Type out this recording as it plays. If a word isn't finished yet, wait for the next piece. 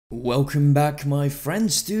Welcome back, my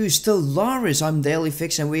friends, to Stellaris. I'm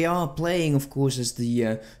Dailyfix, and we are playing, of course, as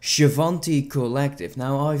the Cevanti Collective.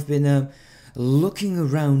 Now, I've been looking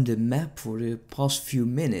around the map for the past few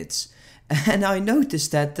minutes, and I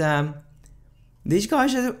noticed that these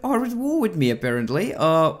guys are at war with me, apparently,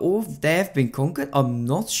 or they have been conquered. I'm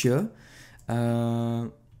not sure.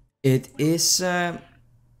 It is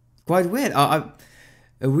quite weird.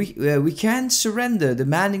 We can surrender,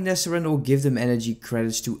 demanding their surrender or give them energy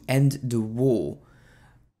credits to end the war.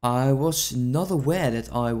 I was not aware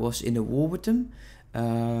that I was in a war with them,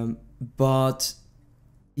 but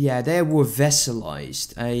yeah, they were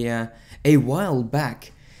vassalized a while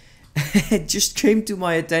back. It just came to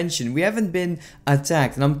my attention. We haven't been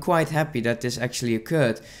attacked, and I'm quite happy that this actually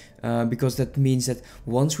occurred. Because that means that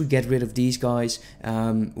once we get rid of these guys,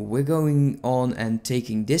 we're going on and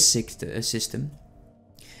taking this system.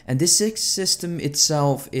 And this system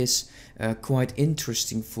itself is quite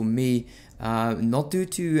interesting for me, not due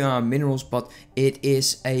to minerals, but it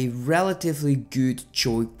is a relatively good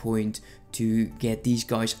choke point to get these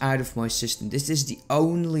guys out of my system. This is the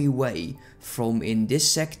only way from in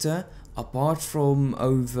this sector, apart from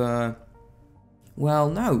over... Well,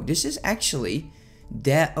 no, this is actually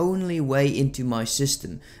their only way into my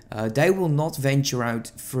system. They will not venture out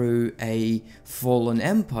through a fallen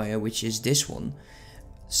empire, which is this one.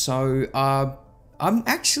 So I'm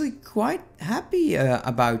actually quite happy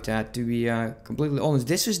about that, to be completely honest.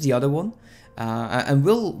 This is the other one, and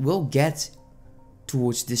we'll get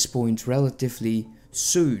towards this point relatively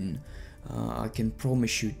soon. I can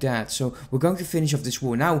promise you that. So we're going to finish off this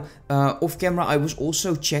war now. Off camera, I was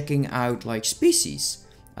also checking out like species.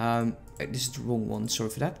 This is the wrong one. Sorry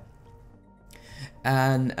for that.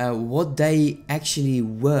 And what they actually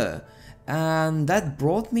were, and that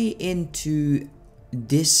brought me into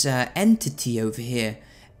this entity over here,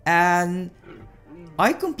 and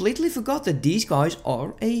I completely forgot that these guys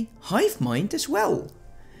are a hive mind as well,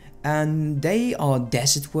 and they are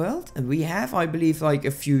desert world, and we have, I believe, like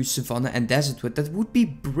a few savanna and desert world. That would be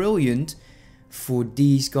brilliant for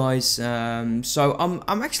these guys. So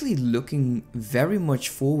I'm actually looking very much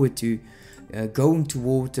forward to going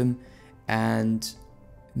toward them and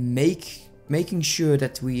making sure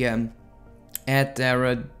that we add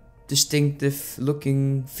their distinctive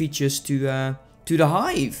looking features to the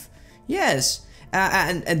hive. Yes,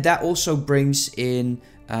 and that also brings in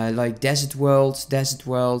like desert world,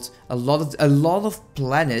 a lot of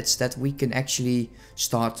planets that we can actually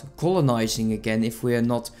start colonizing again if we are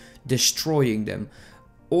not destroying them.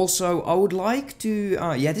 Also, I would like to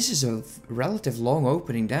yeah, this is a relative long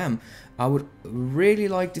opening, damn. I would really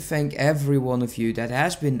like to thank every one of you that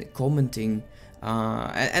has been commenting,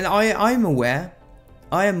 and I am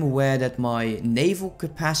aware that my naval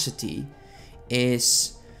capacity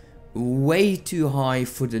is way too high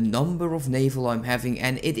for the number of naval I'm having,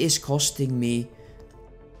 and it is costing me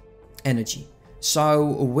energy. So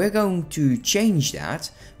we're going to change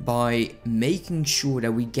that by making sure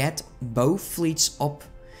that we get both fleets up.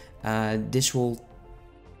 This will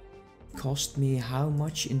cost me how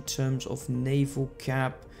much in terms of naval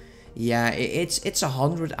cap? Yeah, it's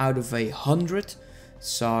 100 out of 100.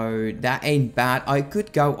 So that ain't bad. I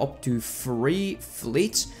could go up to 3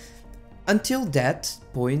 fleets. Until that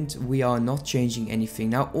point, we are not changing anything.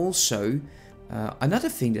 Now also, another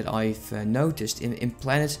thing that I've noticed in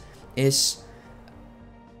Planet is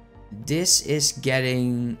this is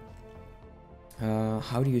getting,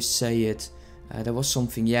 how do you say it? There was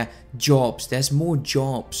something, yeah, jobs. There's more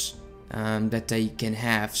jobs that they can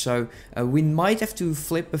have. So we might have to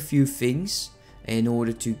flip a few things in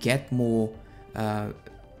order to get more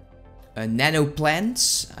nano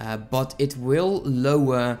plants, but it will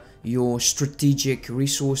lower your strategic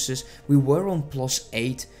resources. We were on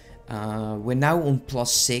 +8, we're now on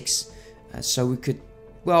 +6, so we could,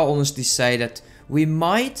 well, honestly say that we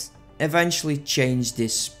might eventually change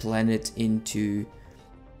this planet into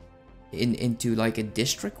like a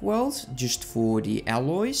district world just for the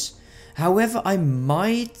alloys. However, I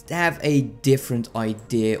might have a different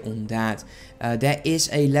idea on that. There is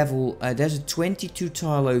a level, there's a 22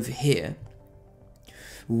 tile over here,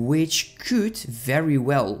 which could very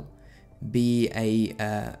well be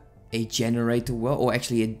a generator world, or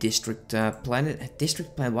actually a district planet. A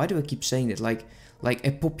district planet, why do I keep saying it? Like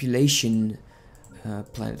a population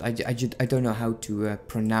planet. I don't know how to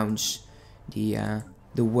pronounce the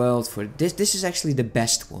world for it. This is actually the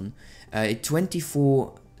best one. A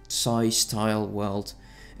 24 size tile world.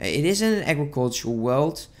 It is an agricultural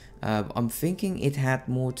world. I'm thinking it had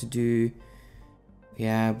more to do,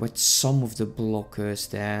 yeah, with some of the blockers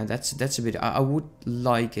there. That's a bit. I would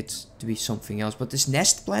like it to be something else. But this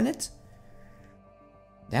nest planet,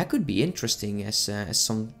 That could be interesting as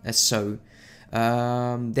so.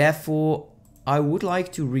 Therefore, I would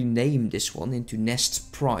like to rename this one into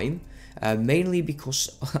Nest Prime, mainly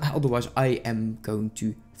because otherwise I am going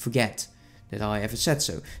to forget that I ever said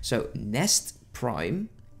so. So Nest Prime.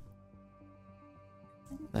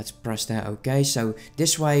 Let's press that. Okay, so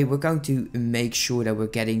this way we're going to make sure that we're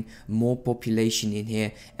getting more population in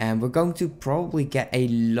here, and we're going to probably get a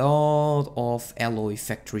lot of alloy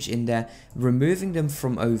factories in there, removing them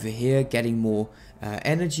from over here, getting more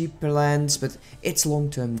energy plants, but it's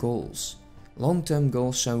long-term goals. Long-term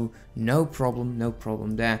goals, so no problem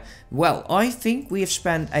there. Well, I think we have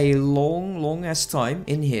spent a long ass time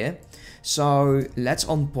in here. So let's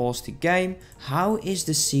unpause the game. How is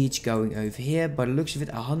the siege going over here? By the looks of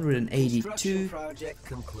it, 182.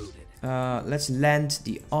 Let's land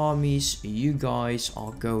the armies. You guys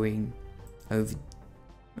are going over.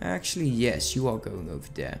 Actually, yes, you are going over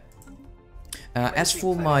there. As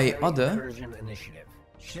for my other,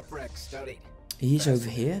 he's over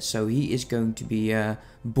here, so he is going to be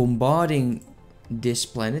bombarding this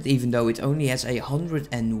planet, even though it only has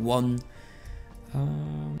 101.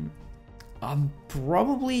 I'm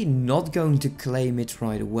probably not going to claim it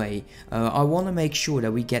right away. I want to make sure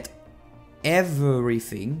that we get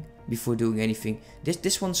everything before doing anything.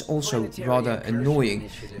 This one's also rather annoying.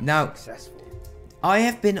 Now,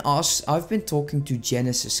 I've been talking to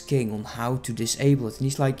Genesis King on how to disable it, and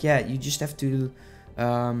he's like, yeah, you just have to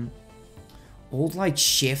hold like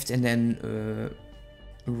shift and then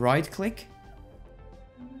right click.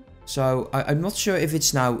 So I'm not sure if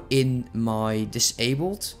it's now in my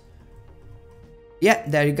disabled. Yeah,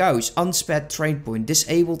 there it goes. Unsped trade point.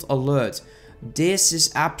 Disabled alert. This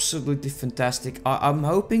is absolutely fantastic. I'm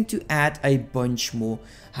hoping to add a bunch more.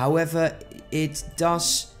 However, it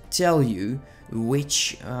does tell you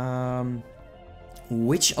which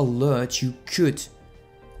alert you could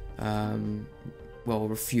well,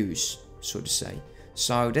 refuse, so to say.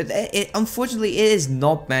 So that unfortunately it is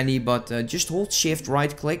not many, but just hold shift,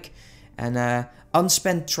 right click, and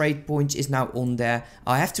unspent trade points is now on there.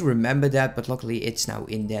 I have to remember that, but luckily it's now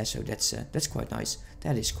in there, so that's quite nice.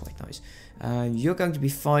 That is quite nice. You're going to be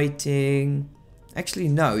fighting. Actually,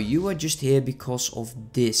 no, you are just here because of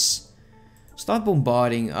this. Start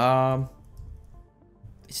bombarding.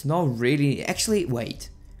 It's not really. Actually, wait.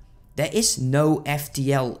 There is no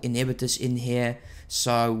FTL inhibitors in here,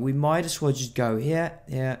 so we might as well just go here,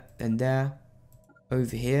 here, and there,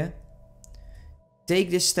 over here. Take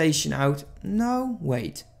this station out. No,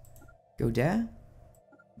 wait. Go there.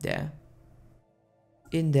 There.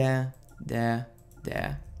 In there. There.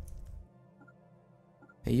 There.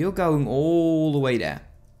 And you're going all the way there.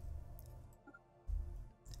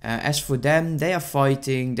 As for them, they are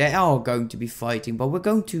fighting. They are going to be fighting. But we're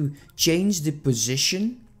going to change the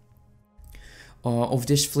position of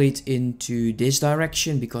this fleet into this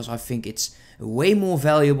direction, because I think it's way more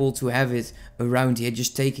valuable to have it around here,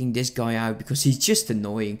 just taking this guy out, because he's just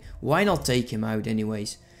annoying. Why not take him out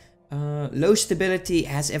anyways? Low stability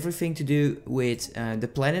has everything to do with the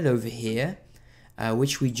planet over here,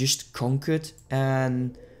 which we just conquered,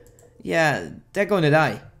 and yeah, they're gonna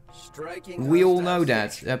die. We all know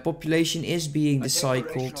that. Population is being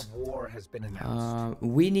recycled.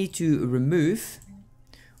 We need to remove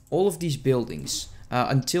all of these buildings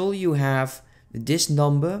until you have this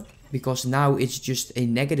number, because now it's just a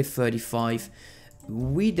 -35.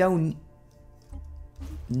 We don't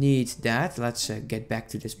need that. Let's get back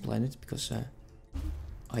to this planet, because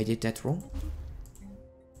I did that wrong.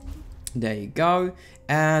 There you go.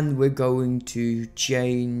 And we're going to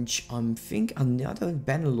change, I think, another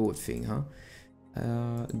Bannerlord thing, huh?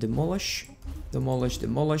 Demolish, demolish,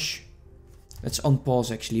 demolish. Let's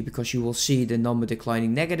unpause actually, because you will see the number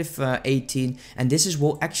declining, -18, and this is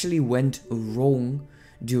what actually went wrong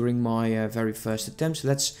during my very first attempt. So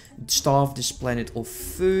let's starve this planet of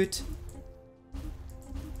food.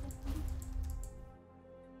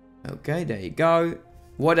 Okay, there you go.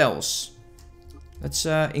 What else? Let's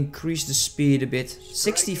increase the speed a bit.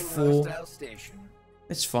 64.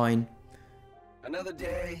 It's fine. Another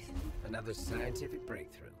day, another scientific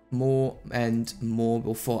breakthrough. More and more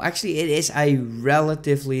will fall. Actually, it is a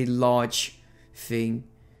relatively large thing.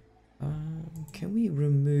 Can we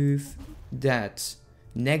remove that?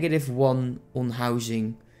 -1 on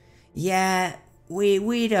housing. Yeah,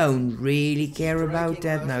 we don't really care about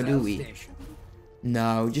that now, do we?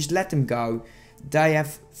 No, just let them go. They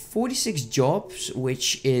have 46 jobs,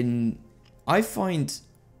 which I find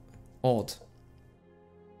odd.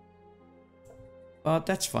 But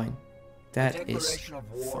that's fine. That is Declaration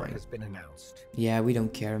of war fine. has been announced. Yeah, we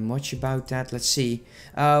don't care much about that. Let's see.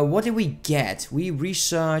 What did we get? We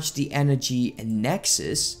researched the energy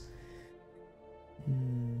nexus.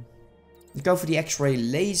 Go for the X-ray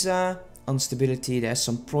laser. Instability, there's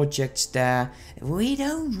some projects there. We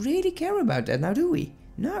don't really care about that now, do we?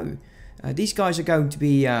 No. These guys are going to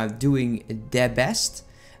be doing their best.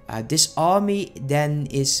 This army then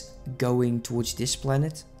is going towards this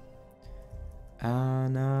planet.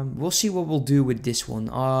 And we'll see what we'll do with this one.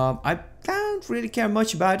 I don't really care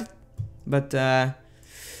much about it. But yeah,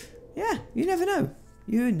 you never know.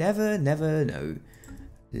 You never know.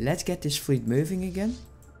 Let's get this fleet moving again.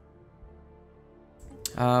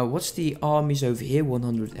 What's the armies over here?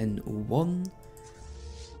 101.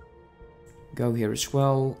 Go here as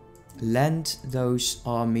well. Land those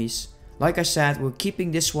armies. Like I said, we're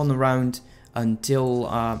keeping this one around until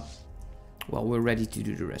well, we're ready to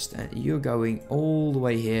do the rest. And you're going all the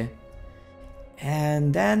way here.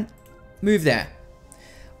 And then move there.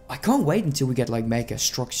 I can't wait until we get like mega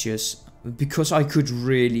structures, because I could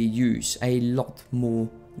really use a lot more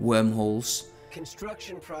wormholes.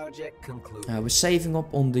 Construction project concluded. We're saving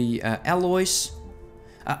up on the alloys.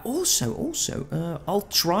 Also, I'll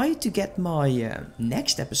try to get my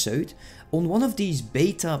next episode on one of these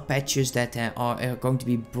beta patches that are going to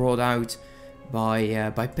be brought out by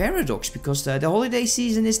Paradox, because the holiday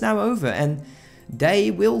season is now over and they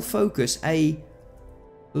will focus a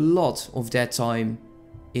lot of their time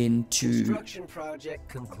into Construction project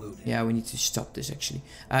concluded. Yeah, we need to stop this actually.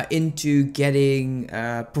 Into getting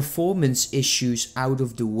performance issues out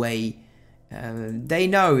of the way. They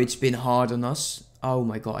know it's been hard on us. Oh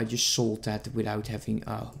my god, I just solved that without having...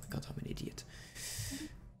 Oh my god, I'm an idiot.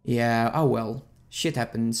 Yeah, oh well. Shit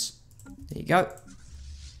happens. There you go.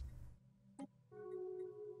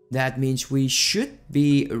 That means we should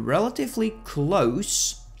be relatively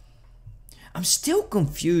close. I'm still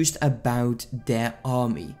confused about their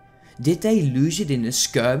army. Did they lose it in a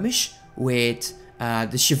skirmish with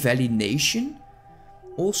the Chevalier Nation?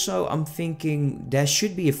 Also, I'm thinking there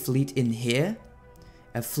should be a fleet in here.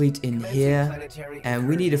 A fleet in here. And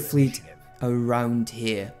we need a fleet around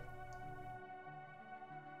here.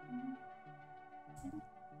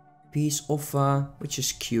 Peace offer, which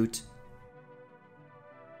is cute.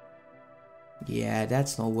 Yeah,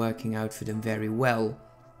 that's not working out for them very well.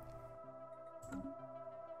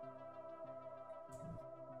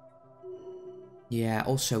 Yeah,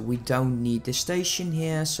 also we don't need the station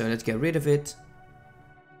here, so let's get rid of it.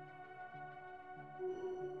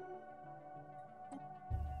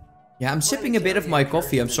 Yeah, I'm sipping a bit of my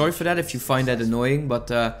coffee. I'm sorry for that if you find that annoying,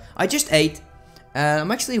 but I just ate.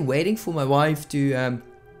 I'm actually waiting for my wife to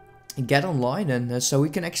get online, and so we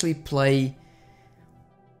can actually play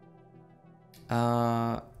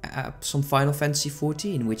some Final Fantasy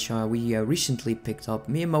 14, which we recently picked up.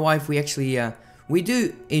 Me and my wife, we actually we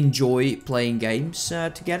do enjoy playing games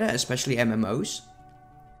together, especially MMOs.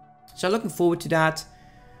 So looking forward to that.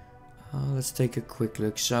 Let's take a quick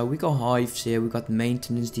look. So we got hives here, we got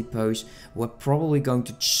maintenance depots. We're probably going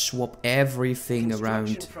to swap everything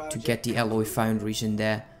around to get the alloy foundries in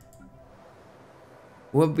there.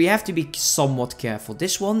 Well, we have to be somewhat careful.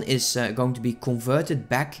 This one is going to be converted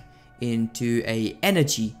back into a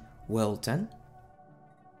energy world then.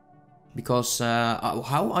 Because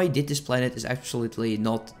how I did this planet is absolutely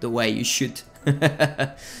not the way you should.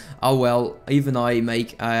 Oh well, even I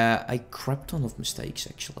make a crap ton of mistakes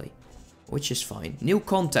actually. Which is fine. New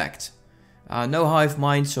contact. No hive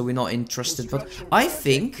mind, so we're not interested. But I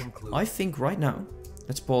think right now,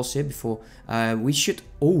 let's pause here before we should.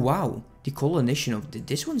 Oh wow, the colonization of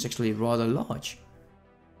this one's actually rather large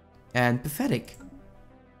and pathetic.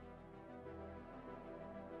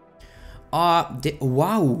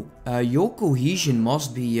 Wow, your cohesion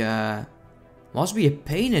must be a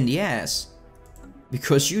pain in the ass,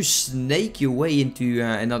 because you snake your way into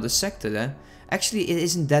another sector there. Actually, it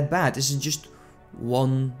isn't that bad. This is just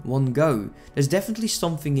one go. There's definitely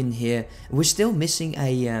something in here. We're still missing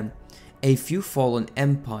a few fallen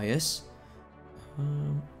empires.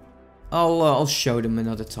 I'll show them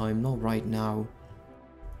another time, not right now.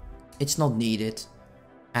 It's not needed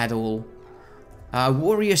at all.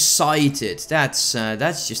 Warrior sighted. That's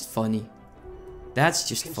just funny. That's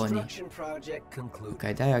just funny.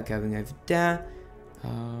 Okay, they are going over there.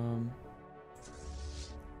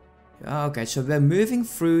 Okay, so we're moving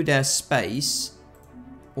through their space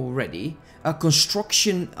already.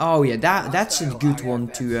 Construction. Oh yeah, that's a good one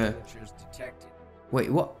to. Wait,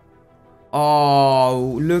 what?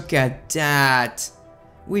 Oh, look at that!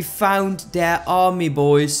 We found their army,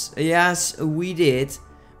 boys. Yes, we did.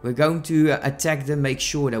 We're going to attack them, make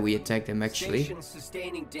sure that we attack them actually. Station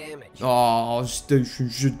sustaining damage. Oh, station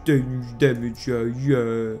sustaining damage,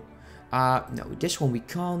 yeah. No, this one we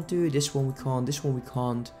can't do, this one we can't, this one we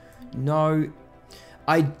can't. No,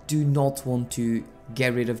 I do not want to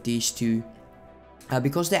get rid of these two.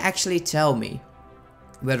 Because they actually tell me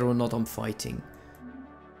whether or not I'm fighting.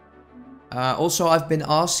 Also, I've been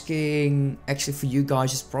asking, actually for you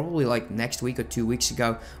guys, it's probably like next week or 2 weeks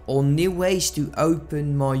ago, on new ways to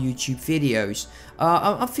open my YouTube videos.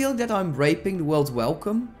 I'm feeling that I'm raping the world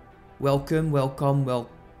welcome. Welcome, well,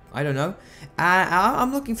 I don't know.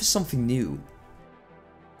 I'm looking for something new.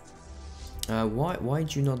 Why are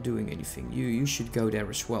you not doing anything? You should go there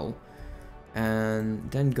as well. And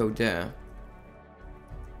then go there.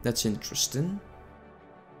 That's interesting.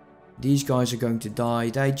 These guys are going to die.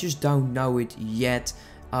 They just don't know it yet.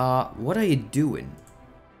 What are you doing?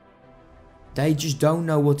 They just don't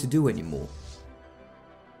know what to do anymore.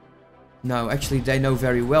 No, actually they know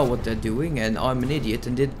very well what they're doing. And I'm an idiot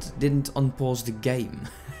and didn't unpause the game.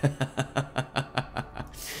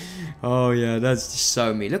 Oh yeah, that's just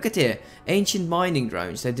so me. Look at here. Ancient mining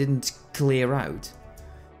drones. They didn't clear out.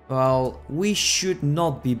 Well, we should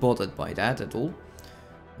not be bothered by that at all.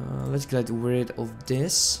 Let's get rid of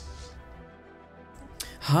this.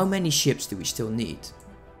 How many ships do we still need?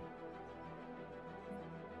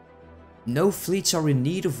 No fleets are in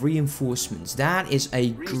need of reinforcements. That is a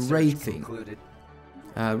great thing.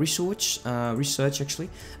 Research actually.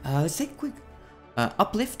 Let's take a quick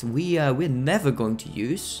uplift. We're never going to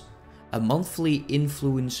use. A monthly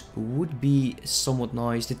influence would be somewhat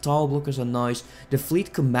nice. The tile blockers are nice. The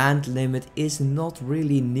fleet command limit is not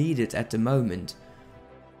really needed at the moment.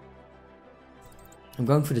 I'm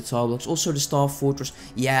going for the tile blocks. Also the Star Fortress.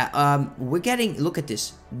 Yeah, we're getting, look at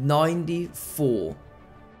this, 94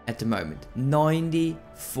 at the moment.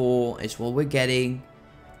 94 is what we're getting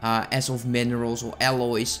as of minerals or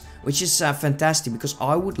alloys, which is fantastic, because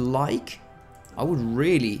I would really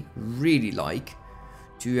like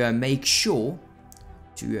to make sure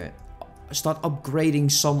to start upgrading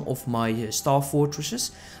some of my Star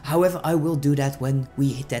Fortresses. However, I will do that when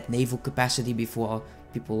we hit that naval capacity, before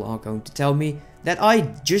people are going to tell me that I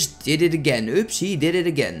just did it again. Oops, he did it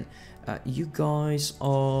again. You guys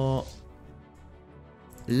are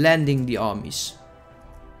landing the armies.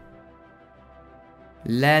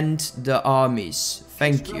 Land the armies.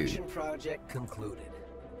 Thank you. Construction project concluded.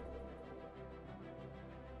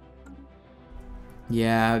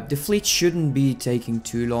 Yeah, the fleet shouldn't be taking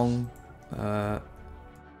too long.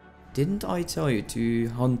 Didn't I tell you to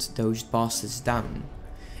hunt those bastards down?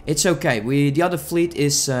 It's okay. The other fleet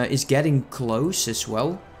is getting close as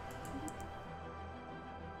well.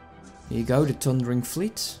 Here you go, the Thundering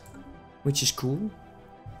Fleet, which is cool.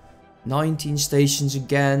 19 stations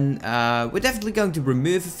again. We're definitely going to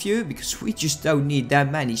remove a few, because we just don't need that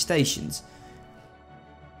many stations.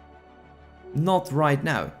 Not right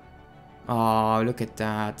now. Oh, look at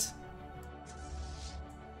that.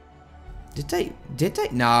 Did they?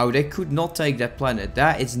 No, they could not take that planet.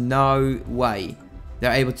 That is no way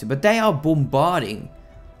they're able to. But they are bombarding.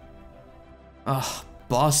 Ah,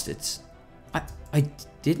 bastards.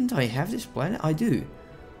 Didn't I have this planet? I do.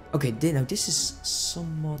 Okay, no, this is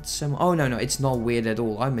somewhat similar. Oh, no, it's not weird at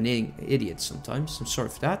all. I'm an idiot sometimes. I'm sorry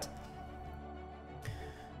for that.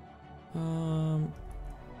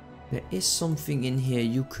 There is something in here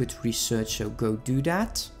you could research, so go do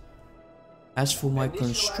that. As for my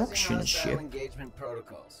construction ship,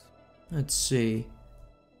 let's see.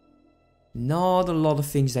 Not a lot of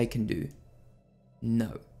things they can do.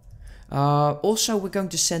 No. Also, we're going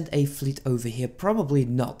to send a fleet over here. Probably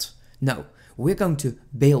not. No. We're going to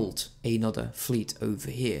build another fleet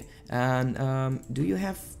over here. And, do you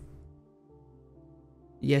have...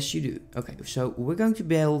 Yes, you do. Okay, so we're going to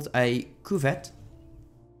build a corvette.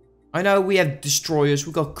 I know we have destroyers,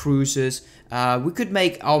 we got cruisers. We could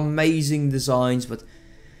make amazing designs, but...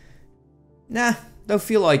 Nah, don't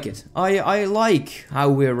feel like it. I like how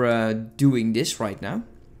we're doing this right now.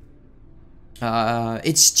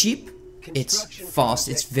 It's cheap. It's fast,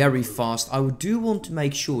 it's very fast. I do want to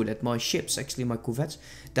make sure that my ships, actually my corvettes,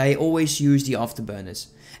 they always use the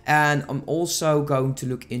afterburners. And I'm also going to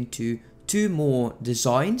look into 2 more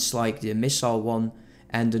designs, like the missile one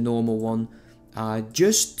and the normal one,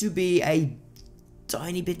 just to be a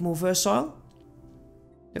tiny bit more versatile.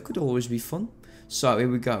 That could always be fun. So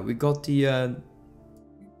here we go, we got the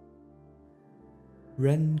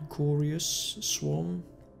Ravenous Swarm.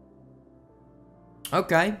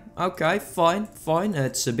 Okay, fine.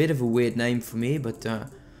 It's a bit of a weird name for me, but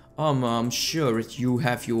I'm sure that you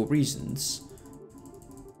have your reasons.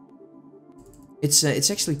 It's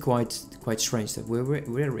actually quite strange that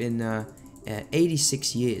we're in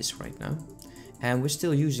 86 years right now, and we're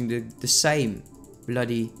still using the same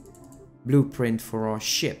bloody blueprint for our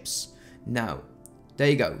ships. Now, there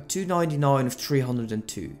you go, 299 of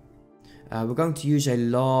 302. We're going to use a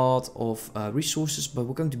lot of resources, but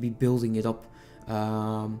we're going to be building it up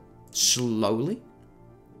slowly.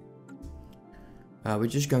 We're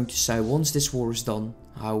just going to say, once this war is done,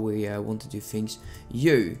 how we want to do things.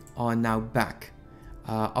 You are now back.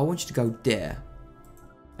 I want you to go there.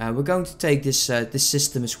 We're going to take this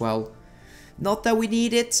system as well. Not that we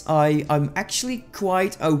need it. I'm actually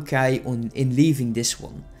quite okay in leaving this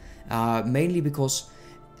one. Mainly because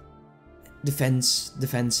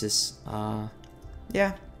defenses.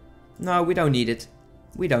 Yeah. No, we don't need it.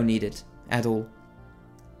 We don't need it at all.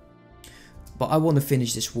 But I want to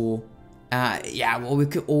finish this war. Yeah, well, we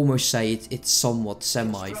could almost say it's somewhat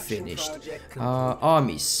semi-finished.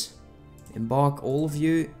 Armies. Embark, all of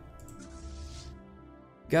you.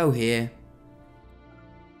 Go here.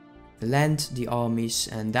 Land the armies,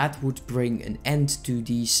 and that would bring an end to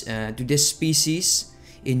these to this species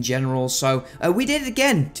in general. So we did it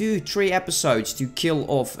again, 2-3 episodes to kill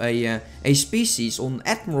off a species on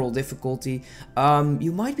Admiral difficulty.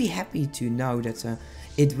 You might be happy to know that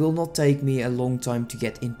it will not take me a long time to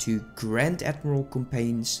get into Grand Admiral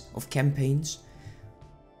campaigns.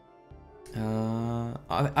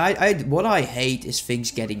 What I hate is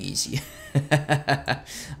things getting easy.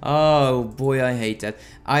 Oh boy, I hate that.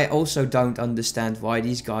 I also don't understand why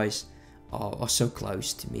these guys are so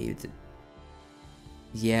close to me.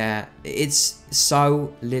 Yeah, it's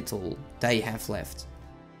so little they have left.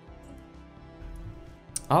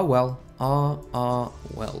 Oh well.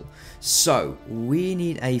 Well. So, we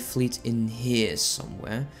need a fleet in here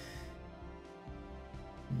somewhere.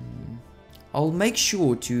 I'll make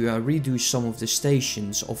sure to redo some of the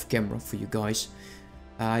stations off camera for you guys.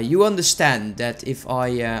 You understand that if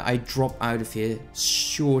I drop out of here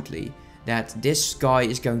shortly, that this guy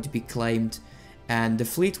is going to be claimed and the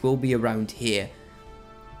fleet will be around here.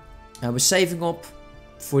 We're saving up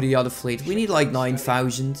for the other fleet. We need like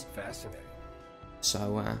 9,000.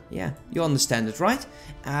 So yeah, you understand it, right?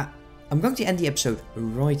 I'm going to end the episode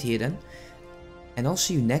right here then. And I'll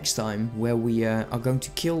see you next time, where we are going to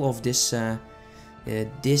kill off this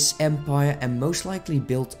this empire and most likely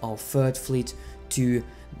build our third fleet to,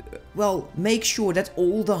 well, make sure that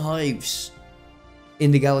all the hives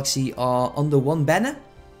in the galaxy are under one banner.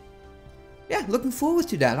 Yeah, looking forward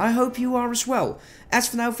to that. I hope you are as well. As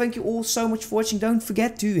for now, thank you all so much for watching. Don't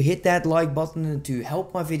forget to hit that like button to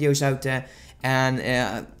help my videos out there.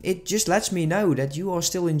 And it just lets me know that you are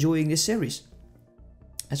still enjoying this series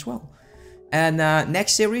as well. And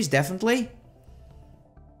next series, definitely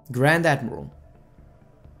Grand Admiral.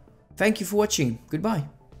 Thank you for watching. Goodbye.